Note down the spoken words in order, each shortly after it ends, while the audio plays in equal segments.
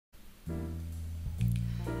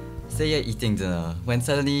Say you're eating dinner, when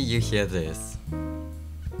suddenly you hear this.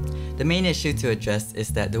 The main issue to address is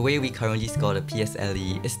that the way we currently score the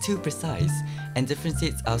PSLE is too precise and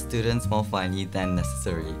differentiates our students more finely than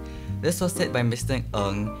necessary. This was said by Mr.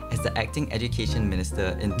 Ng as the acting education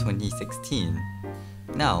minister in 2016.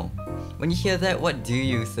 Now, when you hear that, what do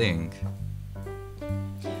you think?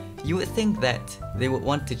 You would think that they would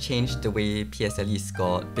want to change the way PSLE is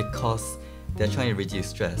scored because they're trying to reduce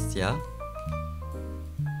stress, yeah?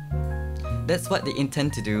 That's what they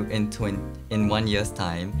intend to do in 1 year's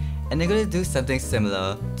time, and they're going to do something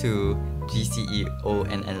similar to GCE, O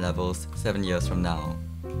and N levels 7 years from now.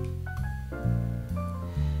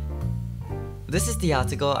 This is the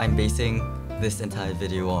article I'm basing this entire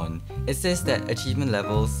video on. It says that achievement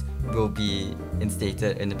levels will be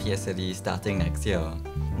instated in the PSLE starting next year.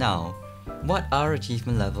 Now, what are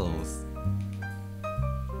achievement levels?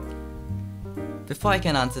 Before I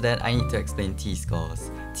can answer that, I need to explain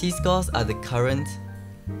T-scores. T-scores are the current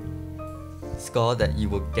score that you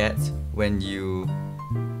will get when you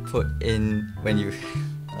when you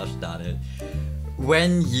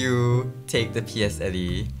take the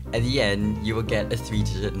PSLE. At the end, you will get a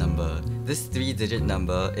 3-digit number. This 3-digit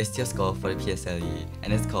number is your score for the PSLE,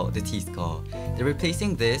 and it's called the T-score. They're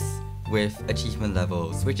replacing this with achievement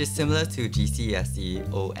levels, which is similar to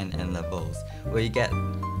GCSE, O and N levels, where you get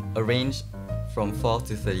a range from 4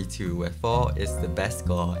 to 32, where 4 is the best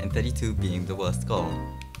score and 32 being the worst score.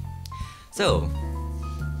 So,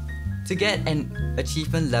 to get an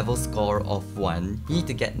achievement level score of 1, you need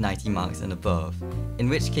to get 90 marks and above, in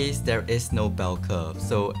which case there is no bell curve,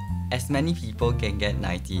 so as many people can get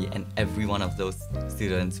 90 and every one of those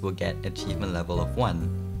students will get achievement level of 1.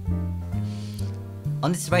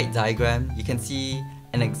 On this right diagram, you can see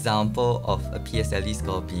an example of a PSLE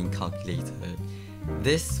score being calculated.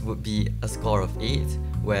 This would be a score of 8,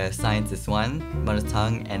 where science is 1, mother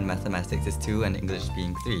tongue and mathematics is 2, and English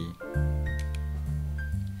being 3.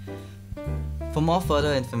 For more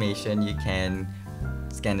further information, you can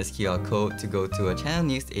scan this QR code to go to a Channel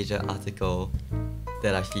News Asia article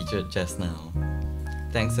that I featured just now.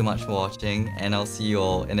 Thanks so much for watching, and I'll see you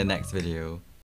all in the next video.